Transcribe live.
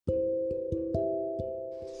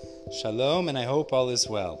Shalom, and I hope all is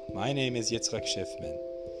well. My name is Yitzchak Schiffman.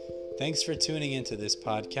 Thanks for tuning into this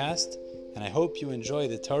podcast, and I hope you enjoy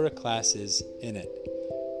the Torah classes in it.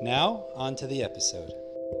 Now, on to the episode.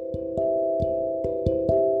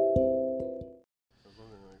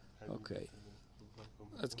 Okay,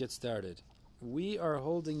 let's get started. We are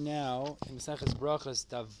holding now in Maseches Berachos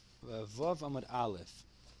Vav Amud Aleph,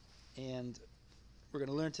 and we're going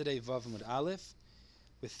to learn today Vav Amud Aleph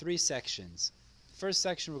with three sections. First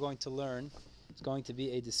section we're going to learn is going to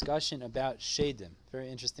be a discussion about sheidim.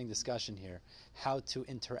 Very interesting discussion here. How to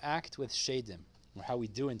interact with sheidim, or how we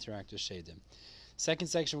do interact with sheidim. Second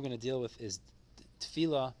section we're going to deal with is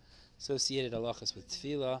tefillah, associated halachas with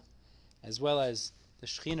tefillah, as well as the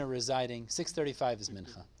Shechina residing. 6:35 is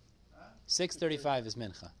mincha. 6:35 is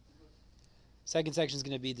mincha. Second section is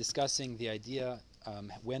going to be discussing the idea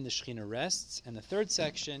when the Shechina rests, and the third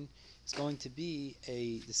section is going to be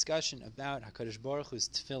a discussion about HaKadosh Baruch Hu's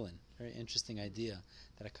Tefillin. Very interesting idea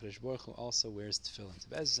that HaKadosh Baruch Hu also wears Tefillin. So,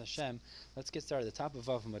 Be'ez Hashem, let's get started. At the top of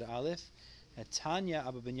Vav Amud Aleph, at Tanya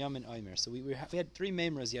Abba Binyamin Omer. So we had three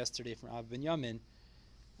memras yesterday from Abba Binyamin,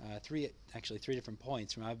 three different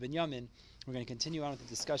points from Abba Binyamin. We're going to continue on with the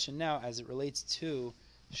discussion now as it relates to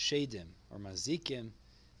sheidim, or mazikim,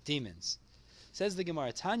 demons. Says the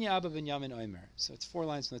Gemara, Tanya Abba Binyamin Omer. So it's 4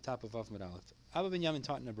 lines from the top of Vav Amud Aleph. Abba Binyamin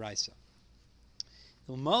taught in a brisa.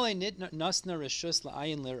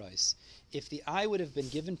 If the eye would have been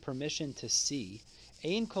given permission to see,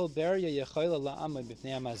 no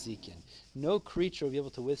creature will be able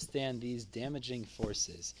to withstand these damaging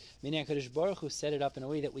forces. Meaning HaKadosh Baruch Hu set it up in a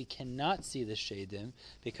way that we cannot see the sheidim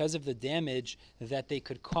because of the damage that they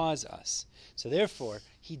could cause us. So therefore,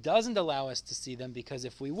 He doesn't allow us to see them, because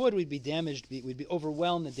if we would, we'd be damaged, we'd be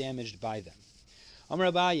overwhelmed and damaged by them. Amar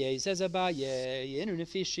Abaye, he says Abaye,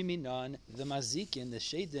 the mazikin, the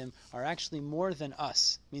sheidim, are actually more than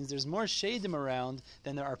us. It means there's more sheidim around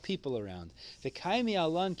than there are people around.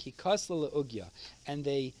 And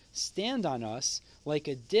they stand on us like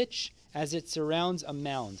a ditch as it surrounds a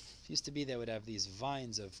mound. It used to be they would have these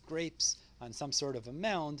vines of grapes on some sort of a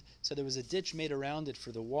mound, so there was a ditch made around it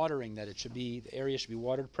for the watering, that the area should be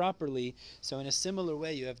watered properly. So in a similar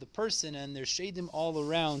way, you have the person and there's sheidim all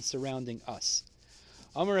around surrounding us.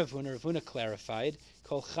 Amar Rav Huna clarified,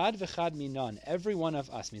 Kol chad v'chad minan, every one of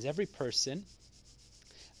us, means every person,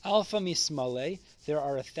 alpha mismale, there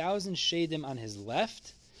are 1,000 sheidim on his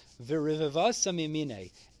left, v'rivavasa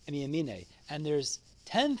miyamine, and there's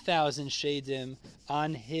 10,000 sheidim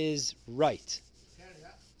on his right.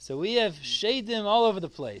 So we have sheidim all over the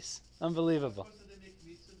place. Unbelievable.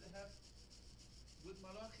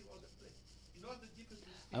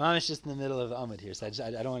 I'm just in the middle of the Amud here, so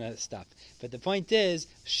I don't want to stop. But the point is,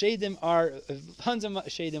 sheidim are tons of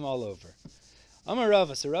sheidim all over. Amar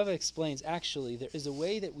Rava, so Rava explains, actually, there is a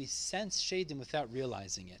way that we sense sheidim without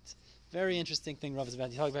realizing it. Very interesting thing Rava is about.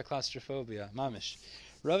 He's talking about claustrophobia, mamish.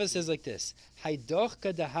 Rava says like this,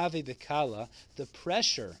 Haidochka dahave bekala, the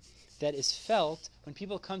pressure that is felt when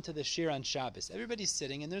people come to the shir on Shabbos. Everybody's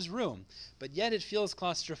sitting and there's room, but yet it feels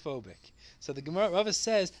claustrophobic. So the Gemara Rava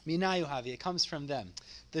says, Minayu havi, it comes from them.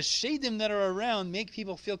 The sheidim that are around make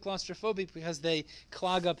people feel claustrophobic because they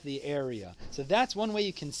clog up the area. So that's one way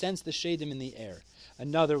you can sense the sheidim in the air.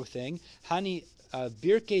 Another thing, hani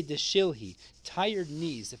birke deshilhi, tired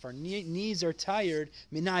knees. If our knees are tired,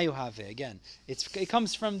 minayu have, again, it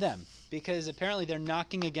comes from them, because apparently they're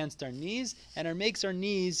knocking against our knees, and it makes our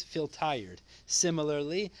knees feel tired.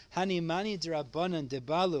 Similarly, hani mani drabanan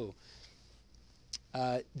debalu,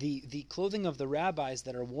 the clothing of the rabbis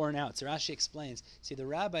that are worn out. So Rashi explains, see, the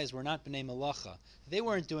rabbis were not b'nei malacha. They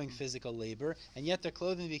weren't doing physical labor, and yet their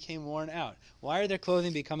clothing became worn out. Why are their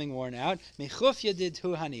clothing becoming worn out? Mechufya did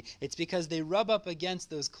tuhani. It's because they rub up against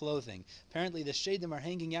those clothing. Apparently the sheidim are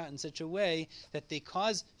hanging out in such a way that they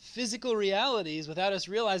cause physical realities without us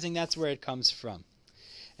realizing that's where it comes from.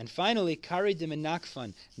 And finally, kari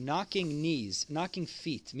dimenakfan, knocking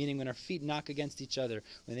feet, meaning when our feet knock against each other,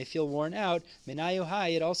 when they feel worn out, minayu hai,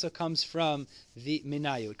 it also comes from the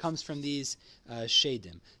minayu, it comes from these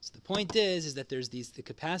sheidim. So the point is that there's the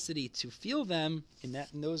capacity to feel them in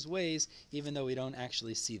those ways, even though we don't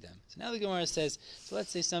actually see them. So now the Gemara says, so let's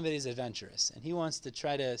say somebody's adventurous, and he wants to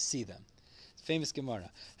try to see them. Famous Gemara.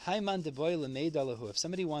 If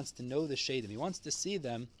somebody wants to know the sheidim, he wants to see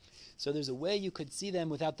them, so there's a way you could see them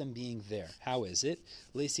without them being there. How is it?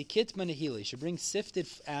 Lesikit manahila. You should bring sifted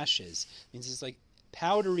ashes. It means it's like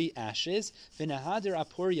powdery ashes. V'nahader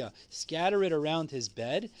apuria. Scatter it around his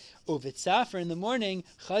bed. Uvitzafer in the morning.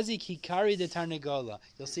 Chazik hikari de tarnegola.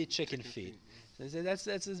 You'll see chicken feet. So that's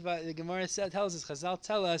the Gemara tells us. Chazal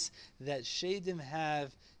tell us that sheidim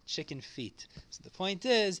have chicken feet. So the point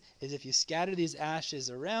is if you scatter these ashes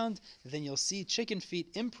around, then you'll see chicken feet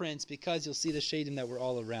imprints because you'll see the sheidim that were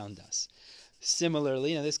all around us.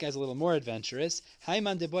 Similarly, now this guy's a little more adventurous.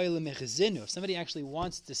 If somebody actually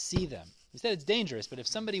wants to see them, he said it's dangerous, but if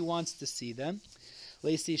somebody wants to see them,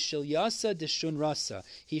 he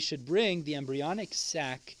should bring the embryonic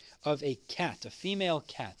sac of a cat, a female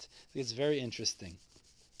cat. It's very interesting.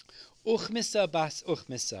 Uchmisa bas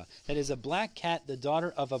uchmisa. That is a black cat, the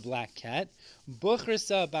daughter of a black cat.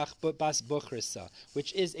 Buchrisa bas buchrisa,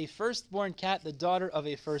 which is a firstborn cat, the daughter of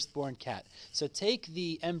a firstborn cat. So take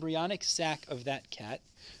the embryonic sac of that cat,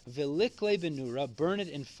 vilikle benura, burn it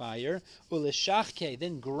in fire, ulishachke,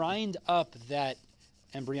 then grind up that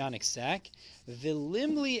embryonic sac,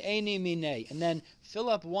 vilimli eini mine, and then fill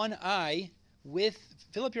up your eyes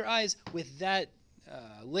with that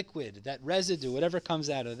liquid, that residue, whatever comes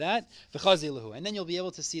out of that, and then you'll be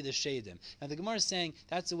able to see the sheidim. Now the Gemara is saying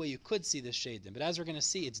that's the way you could see the sheidim, but as we're going to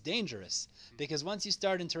see, it's dangerous, because once you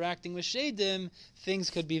start interacting with sheidim, things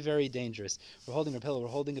could be very dangerous. We're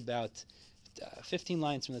holding about 15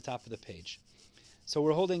 lines from the top of the page. So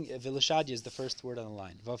we're holding, Vilashadya is the first word on the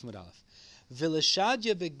line, Vav Mud Aleph.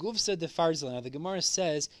 Vilashadya beguvsa de farzla. Now the Gemara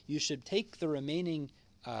says you should take the remaining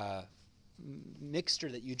mixture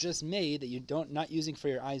that you just made, that you not using for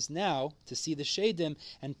your eyes now to see the sheidim,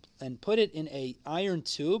 and put it in a iron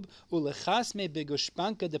tube, ulechasme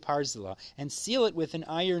begushpanka de parzla, and seal it with an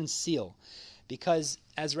iron seal, because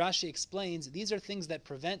as Rashi explains, these are things that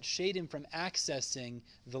prevent sheidim from accessing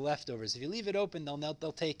the leftovers. If you leave it open,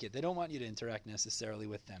 they'll take it. They don't want you to interact necessarily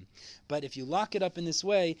with them. But if you lock it up in this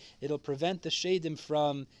way, it'll prevent the sheidim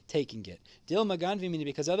from taking it. Dil maganvi, meaning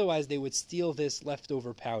because otherwise they would steal this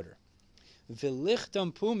leftover powder.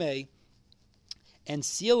 V'lichtam pume, and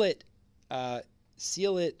seal it. What's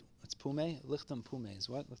pume? Lichtam pume is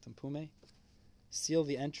what? Lichtam pume? Seal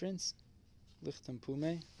the entrance. Lichtam pume.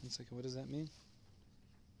 1 second. What does that mean?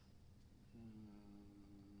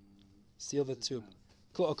 Seal the tube.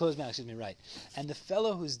 Close mouth. Excuse me. Right. And the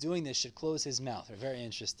fellow who's doing this should close his mouth. Very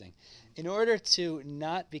interesting. In order to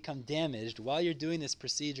not become damaged while you're doing this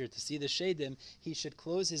procedure to see the sheidim, he should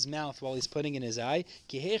close his mouth while he's putting in his eye,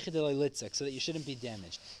 so that you shouldn't be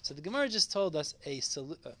damaged. So the Gemara just told us a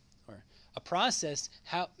process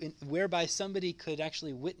whereby somebody could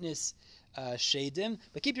actually witness sheidim,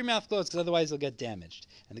 but keep your mouth closed because otherwise you'll get damaged.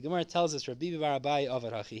 And the Gemara tells us Rabbi Barabai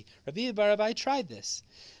Avarachi. Rabbi Barabai tried this.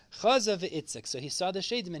 So he saw the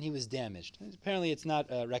sheidim and he was damaged. Apparently it's not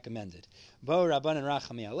recommended. Bo Rabbanan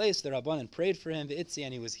Rachami Alei, so the Rabbanan prayed for him,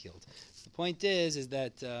 and he was healed. The point is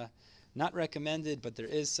that not recommended, but there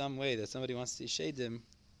is some way that somebody wants to see sheidim,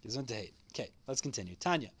 gesundheit. Okay, let's continue.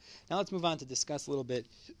 Tanya. Now let's move on to discuss a little bit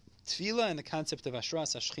Tefillah and the concept of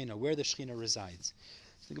Ashras Shechina, where the Shechina resides.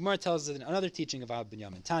 The Gemara tells us another teaching of Abba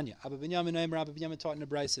Binyamin. Tanya, Abba Binyamin taught in the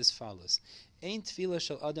Brayso as follows: Ein tefillah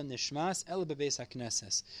shel adam nishmas el bebeis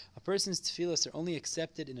hakneses. A person's tefillahs are only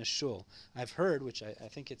accepted in a shul. I've heard, which I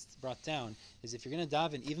think it's brought down, is if you're going to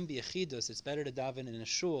daven, even be yechidus, it's better to daven in a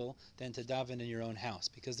shul than to daven in your own house,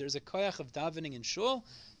 because there's a koyach of davening in shul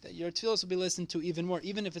that your tefillahs will be listened to even more,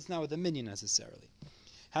 even if it's not with a minyan necessarily.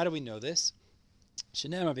 How do we know this?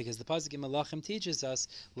 Shenema, because the pasuk in Malachim teaches us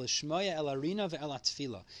l'shmoya el arina ve'el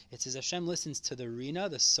atfila. It says Hashem listens to the rina,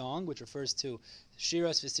 the song, which refers to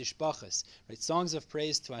shiras v'tishbachas, right? Songs of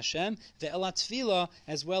praise to Hashem, ve'el atfila,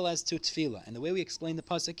 as well as to tefillah. And the way we explain the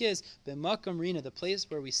pasuk is b'makam rina, the place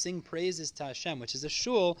where we sing praises to Hashem, which is a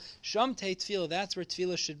shul. Sham te tefillah, that's where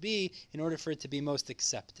tefillah should be in order for it to be most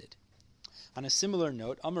accepted. On a similar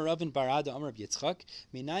note, Amar Ravin Barada Amar Yitzchak,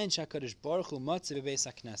 Minayin Shakadosh Baruch Hu Matze Bebeis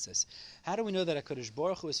HaKnesses. How do we know that HaKadosh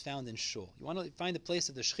Baruch Hu is found in shul? You want to find the place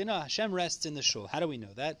of the Shechina? Hashem rests in the shul. How do we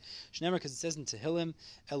know that? Shneimar, because it says in Tehillim,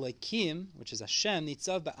 Elokim, which is Hashem,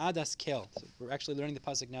 Nitzav Ba'adas Kel. So we're actually learning the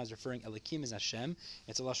pasuk now is referring Elokim is Hashem.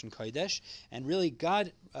 It's a lashon kodesh, and really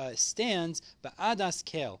God stands Ba'adas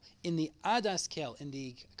Kel, in the Adas Kel, in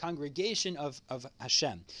the congregation of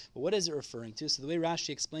Hashem. But what is it referring to? So the way Rashi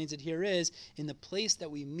explains it here is, in the place that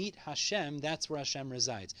we meet Hashem, that's where Hashem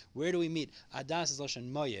resides. Where do we meet? Adas is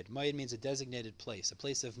lashon moyed. Moyed means a designated place, a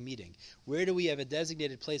place of meeting. Where do we have a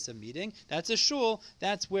designated place of meeting? That's a shul.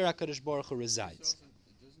 That's where HaKadosh Baruch Hu resides.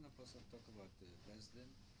 Doesn't the pasuk talk about the resident?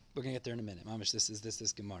 We're going to get there in a minute. Mamish, this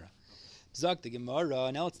is Gemara. Zog the Gemara.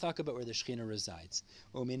 Now let's talk about where the Shechina resides.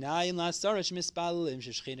 How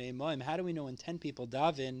do we know when 10 people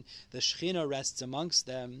daven, the Shechina rests amongst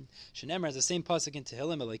them? Shenemar is the same pasuk in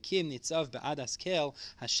Tehillim. Elokim nitzav be'adas kel.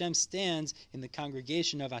 Hashem stands in the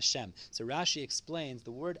congregation of Hashem. So Rashi explains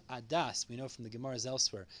the word adas. We know from the Gemaras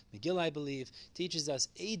elsewhere. Megillah, I believe, teaches us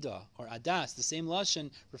Eda or adas. The same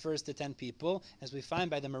lashon refers to 10 people, as we find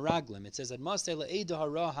by the Meraglim. It says,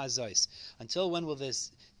 until when will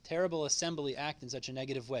this terrible assembly act in such a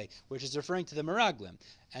negative way, which is referring to the Meraglim.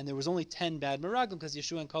 And there was only 10 bad Meraglim because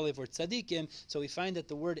Yeshua and Kalev were tzaddikim, so we find that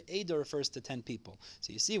the word Eidah refers to 10 people.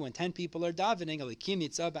 So you see, when 10 people are davening, Elikim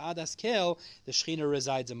Yitzah Ba'adas Kel, the Shechina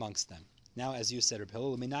resides amongst them. Now, as you said,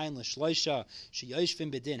 how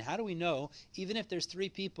do we know, even if there's 3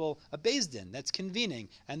 people, a Beis Din that's convening,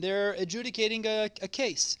 and they're adjudicating a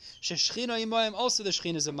case? Also the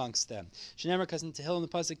Shechina is amongst them. Because in Tehillim, the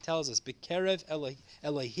pasuk tells us, Bekerev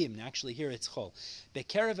Elohim. Now, actually, here it's Chol.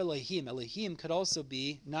 Bekerev Elohim. Elohim could also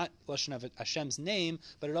be not lashon of Hashem's name,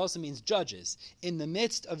 but it also means judges. In the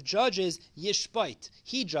midst of judges, Yishbait.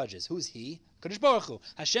 He judges. Who's he? Kadosh Baruch Hu.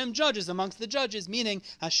 Hashem judges amongst the judges, meaning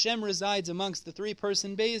Hashem resides amongst the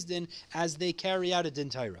 3-person Beis Din as they carry out a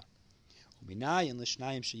din Torah. How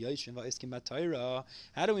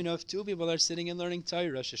do we know if 2 people are sitting and learning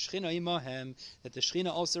Torah, that the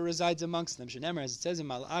Shechina also resides amongst them? As it says in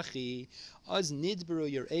Malachi,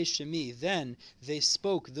 then they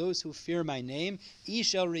spoke, those who fear my name, a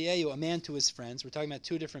man to his friends. We're talking about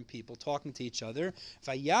 2 different people talking to each other.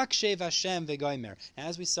 As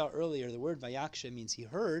we saw earlier, the word vayakshe means he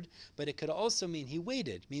heard, but it could also mean he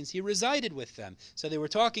waited, means he resided with them. So they were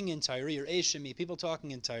talking in Torah, people talking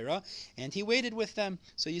in Torah, and he waited with them.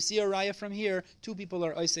 So you see a raya from here, 2 people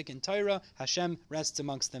are Isaac in Torah, Hashem rests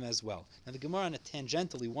amongst them as well. Now the Gemara on a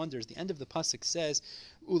tangentially wonders, the end of the pasuk says,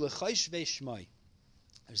 Ulechaysh ve'shmai.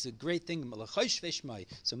 There's a great thing, Ulechaysh ve'shmai.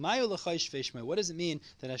 So Mayu Ulechaysh ve'shmai, what does it mean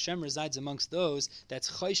that Hashem resides amongst those that's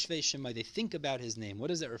Chaysh ve'shmai? They think about His name.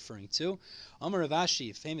 What is that referring to? Amar Rav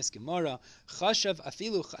Ashi, famous Gemara, Chashav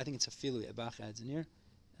afilu, I think it's afilu, Abach adds in here.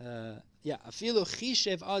 Afilu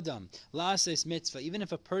chishev adam la'ases mitzvah. Even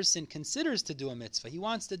if a person considers to do a mitzvah, he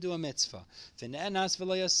wants to do a mitzvah, and he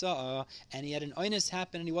had an oinus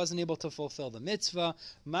happen and he wasn't able to fulfill the mitzvah.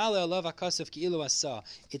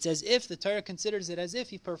 It's as if the Torah considers it as if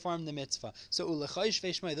he performed the mitzvah. So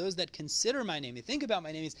those that consider my name, you think about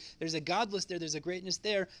my name, there's a godless there, there's a greatness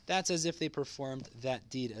there. That's as if they performed that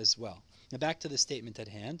deed as well. Now back to the statement at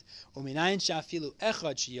hand. How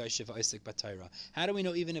do we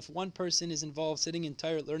know even if one person is involved sitting in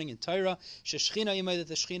Torah, learning in Torah, that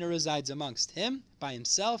the Shechina resides amongst him, by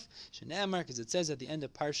himself? Because it says at the end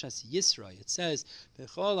of Parshas Yisro, it says,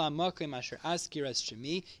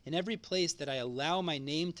 in every place that I allow my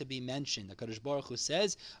name to be mentioned, the Kadosh Baruch Hu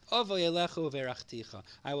says, I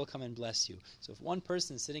will come and bless you. So if one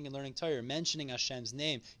person is sitting and learning Torah, mentioning Hashem's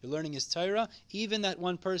name, you're learning His Torah, even that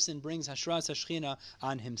one person brings Hashras HaShechina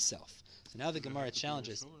on himself. So now the Gemara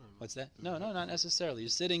challenges. What's that? No, not necessarily. You're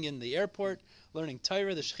sitting in the airport, learning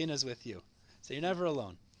Torah, the Shechina is with you. So you're never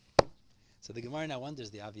alone. So the Gemara now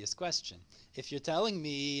wonders the obvious question. If you're telling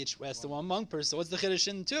me it's the one monk person, so what's the Chiddush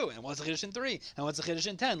in 2? And what's the Chiddush in 3? And what's the Chiddush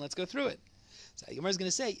in 10? Let's go through it. So the Gemara is going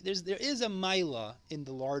to say there is a Maila in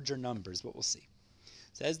the larger numbers, but we'll see.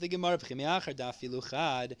 Says the Gemara, if the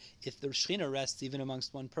Shechina rests even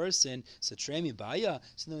amongst one person, so tremi baya,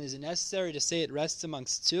 so then is it necessary to say it rests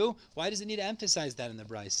amongst 2? Why does it need to emphasize that in the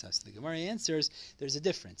Brisa? So the Gemara answers, there's a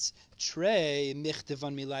difference. When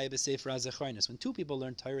 2 people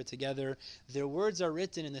learn Torah together, their words are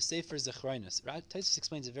written in the Sefer Zechronos. Taisus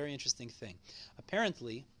explains a very interesting thing.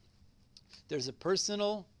 Apparently, there's a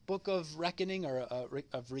personal book of reckoning or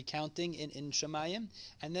of recounting in Shemayim,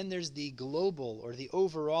 and then there's the global or the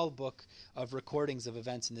overall book of recordings of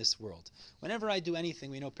events in this world. Whenever I do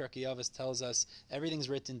anything, we know Pirkei Avos tells us everything's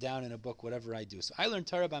written down in a book, whatever I do. So I learn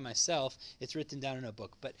Torah by myself, it's written down in a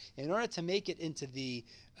book. But in order to make it into the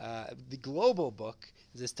global book,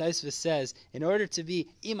 as Taisva says, in order to be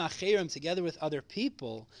imacherim, together with other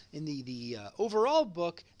people, in the overall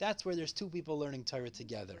book, that's where there's 2 people learning Torah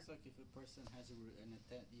together. It's like if a person has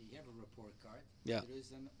you have a report card. Yeah. There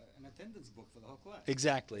is an attendance book for the whole class.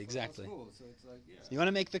 Exactly. So it's like, yeah. You want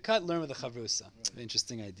to make the cut, learn with a chavrusa. Right.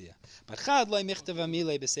 Interesting idea. But if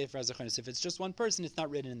it's just one person, it's not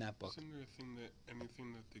written in that book. Isn't there a thing that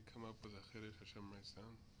anything that they come up with a chiddush Hashem writes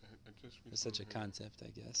down? There's such a concept, I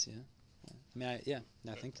guess. Yeah.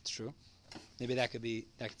 I think it's true. Maybe that's the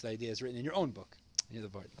idea is written in your own book. You're the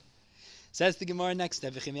part. Says the Gemara next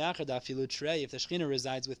step, if the Shechina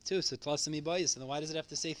resides with two, so tlasami bayis, then why does it have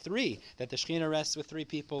to say three? That the Shechina rests with three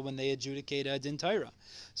people when they adjudicate a din Torah.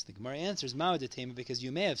 So the Gemara answers, Ma'odetema, because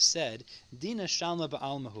you may have said, Dina shalma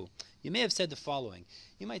ba'almahu. You may have said the following.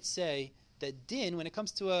 You might say that din, when it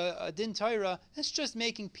comes to a din Torah, it's just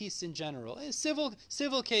making peace in general. It's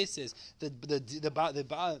civil cases. The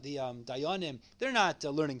dayanim, they're not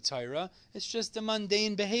learning Torah. It's just a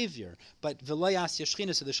mundane behavior. But v'layas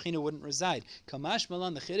Shechina, so the Shechina wouldn't reside. Kamash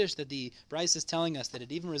malan, the chiddush that the Bryce is telling us that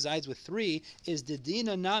it even resides with three is the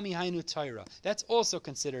dina nami hainu Torah. That's also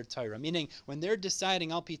considered Torah. Meaning, when they're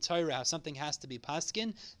deciding al pi Torah how something has to be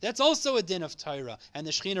paskin, that's also a din of Torah, and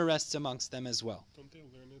the Shechina rests amongst them as well. Don't they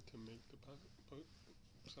learn it to make the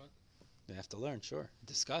psak? They have to learn, sure.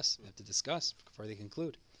 Discuss. They have to discuss before they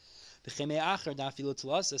conclude. The Chemei Acher Dafilu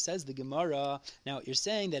Tlasa says the Gemara. Now you're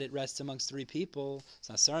saying that it rests amongst three people. It's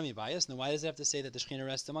not Sarami bias. Now why does it have to say that the Shechina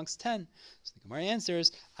rests amongst 10? So the Gemara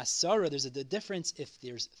answers, Asara, there's a difference if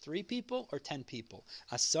there's 3 people or 10 people.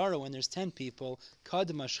 Asara, when there's 10 people,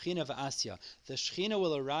 Kadma Shechina va'asya. The Shechina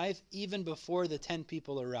will arrive even before the 10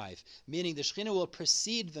 people arrive. Meaning the Shechina will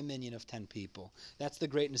precede the minyan of 10 people. That's the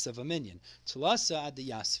greatness of a minyan. Tlasa ad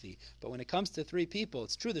yasfi. But when it comes to 3 people,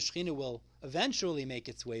 it's true the Shechina will eventually make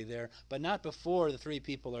its way there, but not before the 3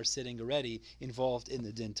 people are sitting already involved in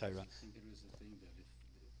the din Torah. I think there is a thing that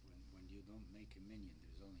when you don't make a minyan,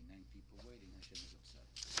 there's only 9 people waiting, Hashem is upset.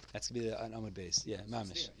 That's going to be an Amud Beis. Yeah,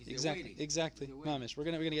 Mamish. Waiting. Exactly. Mamish. We're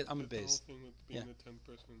gonna get Amud Beis. Yeah.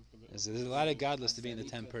 There's a lot of godless to being the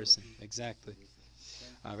 10 person. Exactly.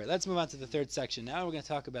 All right, let's move on to the third section. Now we're going to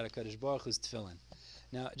talk about a Kadosh Baruch Hu's Tefillin.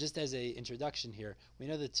 Now, just as an introduction here, we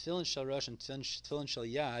know that Tefillin Shel Rosh and Tefillin Shel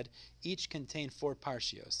Yad each contain 4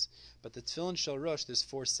 parshios. But the Tefillin Shel Rosh, there's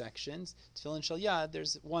 4 sections. Tefillin Shel Yad,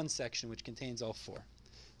 there's 1 section which contains all 4.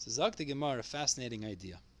 So Zak the Gemara, a fascinating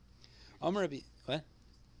idea. Amar Rabbi, what?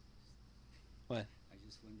 What? I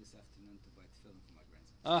just went this afternoon to buy tefillin for my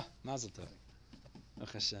grandson. Mazel tov. Oh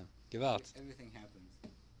Hashem. Gewalt. Everything happens.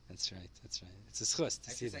 That's right. It's a schus to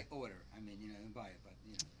I see should that. say order. I mean, and buy it, but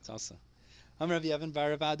It's also. Amar Rav Yavin bar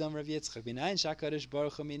Rav Adam Rav Yitzchak b'nayin shakadosh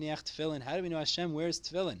baruch hu miniach tefillin. How do we know Hashem wears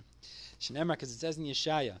tefillin? Shneimar, because it says in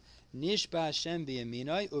Yeshaya, Nishba Hashem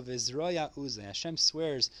biyaminoi uvizroya uzay. Hashem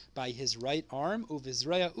swears by His right arm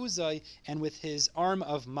uvizroya uzay, and with His arm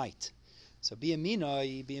of might. So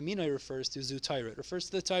biyaminoi refers to zu Torah. It refers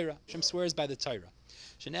to the Torah. Hashem swears by the Torah.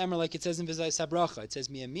 Shneimar, like it says in Vizay Sabracha, it says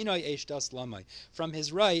miyaminoi eish das lamai. From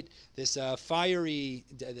His right, this fire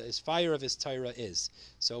of His Torah is.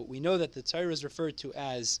 So we know that the Torah is referred to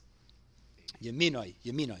as yaminoi.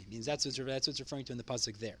 Yaminoi means that's what's referring to in the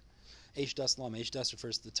pasuk there. Eish das lamai. Eish das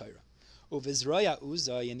refers to the Torah. Uvizroya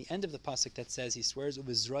uzay, in the end of the pasuk that says He swears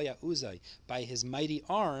uvizroya uzay by His mighty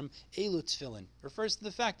arm, elu tefillin, refers to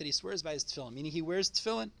the fact that He swears by His tefillin, meaning He wears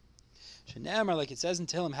tefillin. Shene'amar, like it says in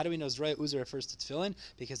Tehillim, how do we know Zroya Uzah refers to tefillin?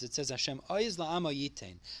 Because it says Hashem oiz la'amo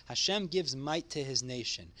yitain. Hashem gives might to His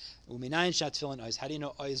nation. Uminayin shat tefillin oiz. How do you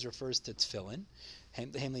know oiz refers to tefillin?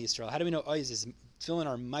 Hemli Yisrael. How do we know oiz is tefillin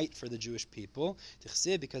are might for the Jewish people?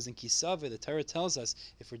 Because in Kisaveh, the Torah tells us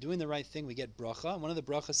if we're doing the right thing, we get bracha. And one of the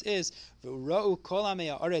brachas is V'ura'u kol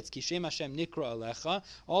amei ha'aretz ki shem Hashem nikra alecha.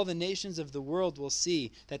 All the nations of the world will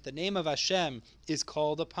see that the name of Hashem is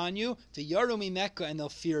called upon you. V'yaru mimeka, and they'll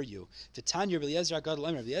fear you. V'tanya Eliezer HaGadol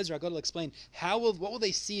Emer. Eliezer HaGadol explain what will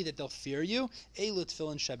they see that they'll fear you? Elu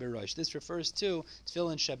tefillin sheberosh. This refers to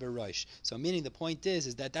tefillin sheberosh. So meaning the point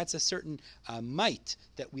is that that's a certain might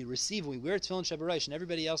that we receive when we wear tefillin sheberosh, and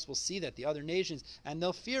everybody else will see that, the other nations, and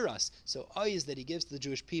they'll fear us. So oiz that He gives to the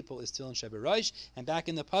Jewish people is tefillin sheberosh. And back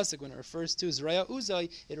in the pasuk when it refers to Zroya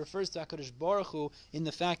Uzay, it refers to HaKadosh Baruch Hu in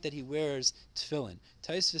the fact that He wears tefillin.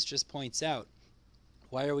 Tosfos just points out,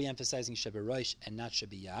 why are we emphasizing sheberosh and not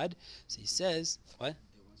shebiyad? So he says, what?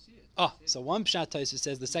 So one pshat Tosfos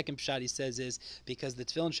says, the second pshat he says is because the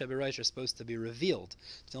tefillin sheberosh are supposed to be revealed.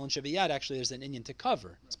 Tefillin shebiyad, actually there's an inyan to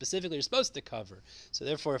cover. Specifically you're supposed to cover. So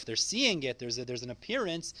therefore if they're seeing it, there's an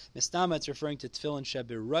appearance, mistama, it's referring to tefillin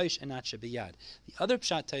sheberosh and not shebiyad. The other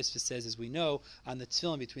pshat Tosfos says, as we know, on the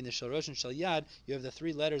tefillin between the shel rosh and shel yad, you have the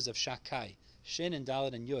 3 letters of shakai. Shin and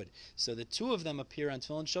Dalet and Yud. So the 2 of them appear on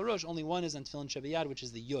Tefillin Shel Rosh. Only one is on Tefillin Shebiyad, which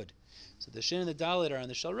is the Yud. So the Shin and the Dalet are on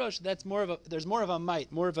the Shel Rosh. There's more of a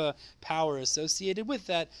might, more of a power associated with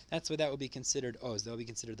that. That's why that would be considered oz. That would be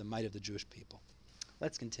considered the might of the Jewish people.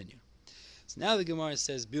 Let's continue. So now the Gemara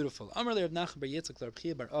says, beautiful. Amar le Rav Nachman bar Yitzchak Rav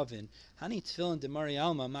Chia bar Avin, Hani Tefillin demari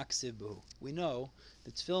alma maksiv buhu. We know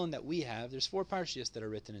the Tefillin that we have. There's 4 parshios that are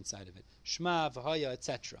written inside of it. Shema, V'haya,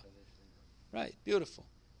 etc. Right, beautiful.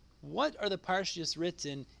 what are the parshias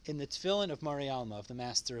written in the Tefillin of Mari Alma, of the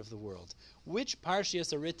Master of the World? Which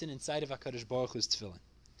parshias are written inside of HaKadosh Baruch Hu's Tefillin?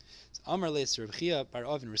 So Amar Le Shechina Bar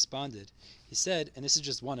Ovin responded. He said, and this is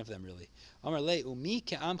just one of them really. Amar Le Umi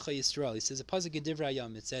Ke'amcha Yisrael. He says a pasuk in Divrei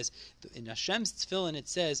Hayam. It says in Hashem's Tefillin. It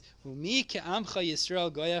says Umi Ke'amcha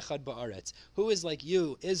Yisrael Goyachad Ba'aretz. Who is like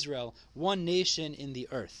you, Israel, one nation in the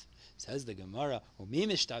earth? Says the Gemara,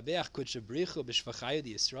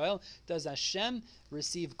 does Hashem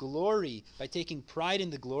receive glory by taking pride in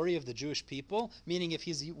the glory of the Jewish people? Meaning if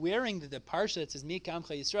he's wearing the parsha that says Mi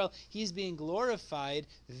K'amcha Yisrael, he's being glorified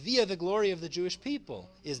via the glory of the Jewish people.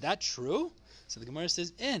 Is that true? So the Gemara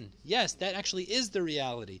says, yes, that actually is the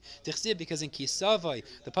reality. Because in Kisavai,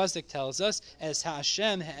 the pasuk tells us, as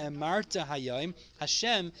Hashem ha'emarta hayom,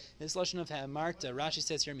 Hashem, this lashon of ha'emarta, Rashi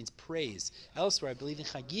says here means praise. Elsewhere, I believe in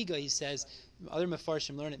Chagiga, he says, other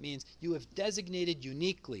Mefarshim learn it means you have designated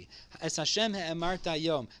uniquely. As Hashem ha'emarta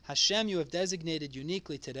hayom, Hashem you have designated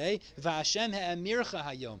uniquely today. Va'Hashem ha'emircha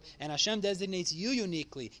hayom, and Hashem designates you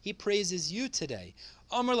uniquely. He praises you today.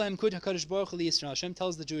 Amar lahem kud HaKadosh Baruch Hu Yisrael. Hashem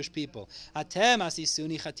tells the Jewish people, Atem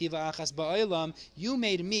asisuni chativa achas ba'olam. You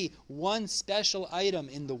made me one special item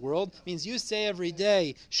in the world. Means you say every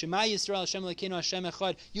day, Shema Yisrael Hashem Elokeinu Hashem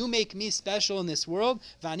Echad. You make me special in this world.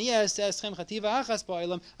 V'ani eschem chativa achas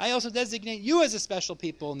ba'olam. I also designate you as a special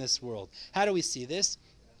people in this world. How do we see this?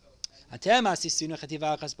 You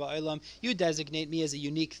designate me as a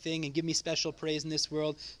unique thing and give me special praise in this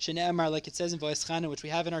world. Like it says in Shechina, which we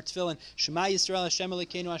have in our Tefillin, Shema Yisrael Hashem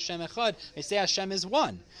Elokeinu Hashem Echad. I say Hashem is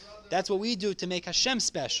one. That's what we do to make Hashem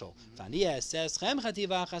special. I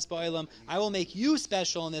will make you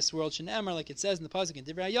special in this world. Like it says in the pasuk in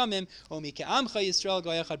Divrei Hayamim,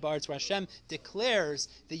 where Hashem declares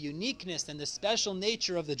the uniqueness and the special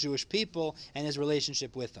nature of the Jewish people and His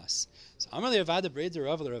relationship with us. So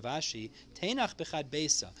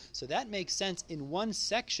that makes sense in one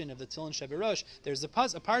section of the Tefillin Sheberosh. There's a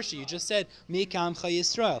parsha you just said, Mi K'amcha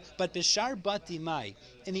Yisrael. But Bishar Bati Mai,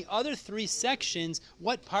 in the other three sections,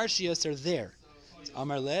 what parshias are there? So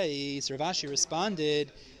Amar Lei, Rav Ashi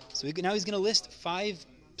responded. So now he's going to list 5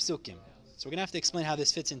 psukim. So we're going to have to explain how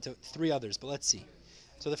this fits into 3 others, but let's see.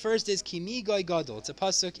 So the first is Kimi Goy Gadol. It's a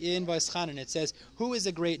pasuk in Shechina, and it says, "Who is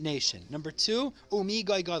a great nation?" Number 2, Umi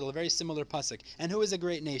Goy Gadol, a very similar pasuk. And who is a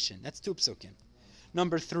great nation? That's 2 psukim.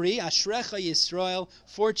 Number 3, Ashrecha Yisrael.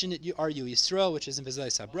 Fortunate are you, Yisrael, which is in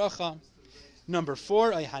V'zai Sabracha. Number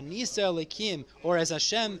 4, Ayhanisa Elikim, or as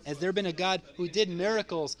Hashem, has there been a God who did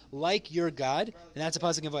miracles like your God? And that's a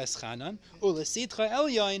pasuk in Shechina. Ulesitcha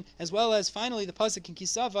Elyoin, as well as finally the pasuk in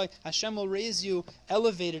Kisavai, Hashem will raise you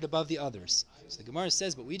elevated above the others. So the Gemara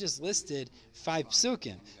says, but we just listed 5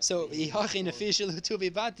 psukim. So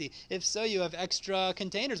if so, you have extra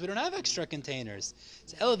containers. We don't have extra containers.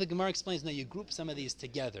 So the Gemara explains, no, you group some of these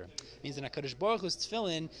together. It means in HaKadosh Baruch Hu's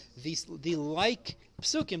Tefillin, the like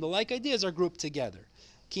psukim, the like ideas are grouped together.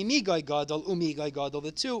 Ki migai gadol, umigai gadol,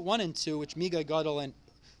 the 2, 1 and 2, which migai gadol and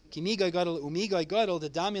ki migai gadol, umigai gadol, the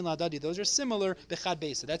damin ladadi, those are similar, bechad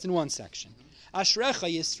besa, that's in one section. Ashrecha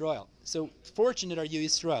Yisrael. So fortunate are you,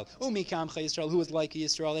 Yisrael. Umi Kamcha Yisrael, who is like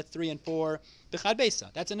Yisrael, that's 3 and 4. Bechad Besa,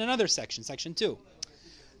 that's in another section, section 2.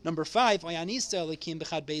 Number 5, Ayanisa Elikim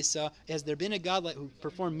Bechad Besa, has there been a God who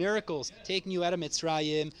performed miracles, taking you out of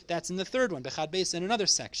Mitzrayim? That's in the 3rd one, Bechad Besa, in another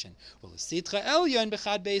section. Well, Sitcha Elyon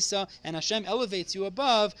Bechad Besa, and Hashem elevates you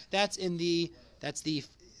above, that's the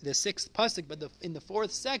 6th pasuk, but in the 4th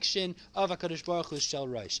section of HaKadosh Baruch Hu's Shel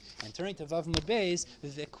Rosh. And turning to Vav Mud Beis,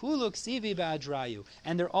 V'kulu ksivi ba'adrayu,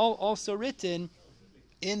 and they're all also written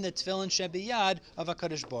in the Tefillin Shebiyad of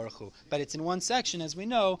HaKadosh Baruch Hu. But it's in one section, as we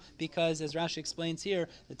know, because as Rashi explains here,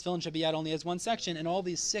 the Tefillin Shebiyad only has one section, and all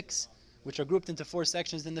these 6, which are grouped into 4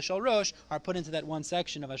 sections in the Shel Rosh, are put into that one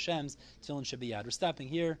section of Hashem's Tefillin Shebiyad. We're stopping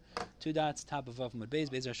here. 2 dots, top of Vav Mud Beis.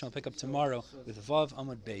 Beis Hashem will pick up tomorrow with Vav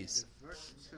Amud Beis.